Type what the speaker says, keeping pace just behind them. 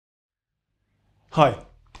Hi,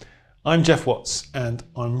 I'm Geoff Watts and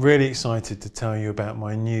I'm really excited to tell you about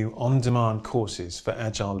my new on-demand courses for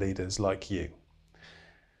Agile leaders like you.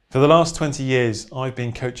 For the last 20 years, I've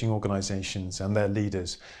been coaching organisations and their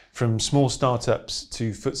leaders from small startups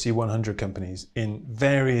to FTSE 100 companies in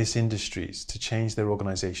various industries to change their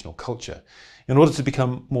organisational culture in order to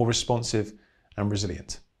become more responsive and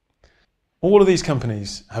resilient. All of these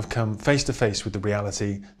companies have come face to face with the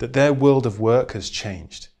reality that their world of work has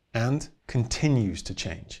changed and continues to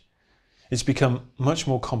change. It's become much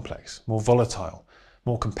more complex, more volatile,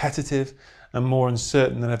 more competitive and more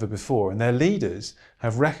uncertain than ever before, and their leaders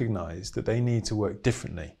have recognised that they need to work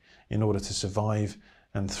differently in order to survive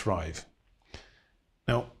and thrive.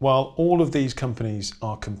 Now, while all of these companies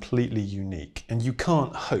are completely unique and you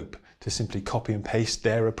can't hope to simply copy and paste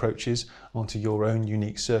their approaches onto your own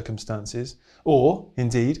unique circumstances, or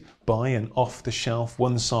indeed buy an off-the-shelf,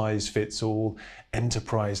 one-size-fits-all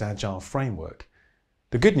enterprise agile framework,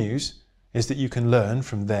 the good news is that you can learn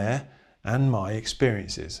from their and my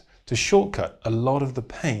experiences to shortcut a lot of the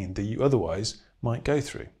pain that you otherwise might go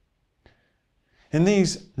through. In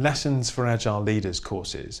these Lessons for Agile Leaders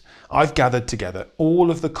courses, I've gathered together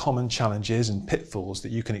all of the common challenges and pitfalls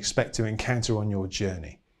that you can expect to encounter on your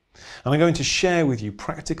journey. And I'm going to share with you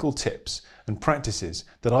practical tips and practices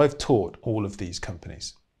that I've taught all of these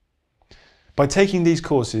companies. By taking these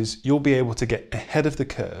courses, you'll be able to get ahead of the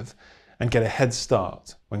curve and get a head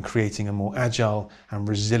start when creating a more agile and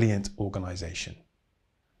resilient organisation.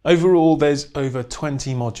 Overall, there's over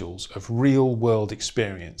 20 modules of real-world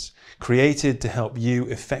experience created to help you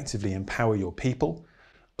effectively empower your people,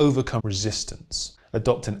 overcome resistance,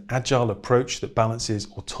 adopt an agile approach that balances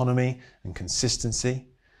autonomy and consistency,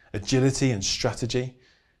 agility and strategy,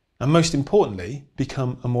 and most importantly,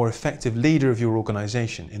 become a more effective leader of your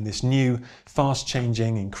organisation in this new,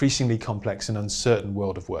 fast-changing, increasingly complex and uncertain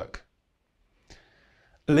world of work.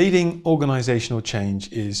 Leading organisational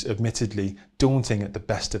change is admittedly daunting at the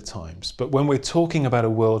best of times, but when we're talking about a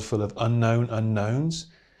world full of unknown unknowns,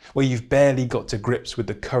 where you've barely got to grips with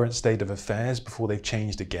the current state of affairs before they've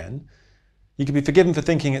changed again, you can be forgiven for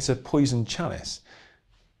thinking it's a poisoned chalice,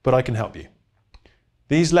 but I can help you.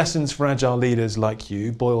 These lessons for agile leaders like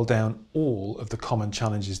you boil down all of the common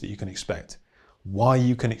challenges that you can expect, why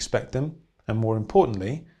you can expect them, and more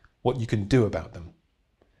importantly, what you can do about them.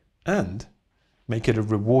 And make it a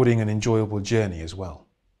rewarding and enjoyable journey as well.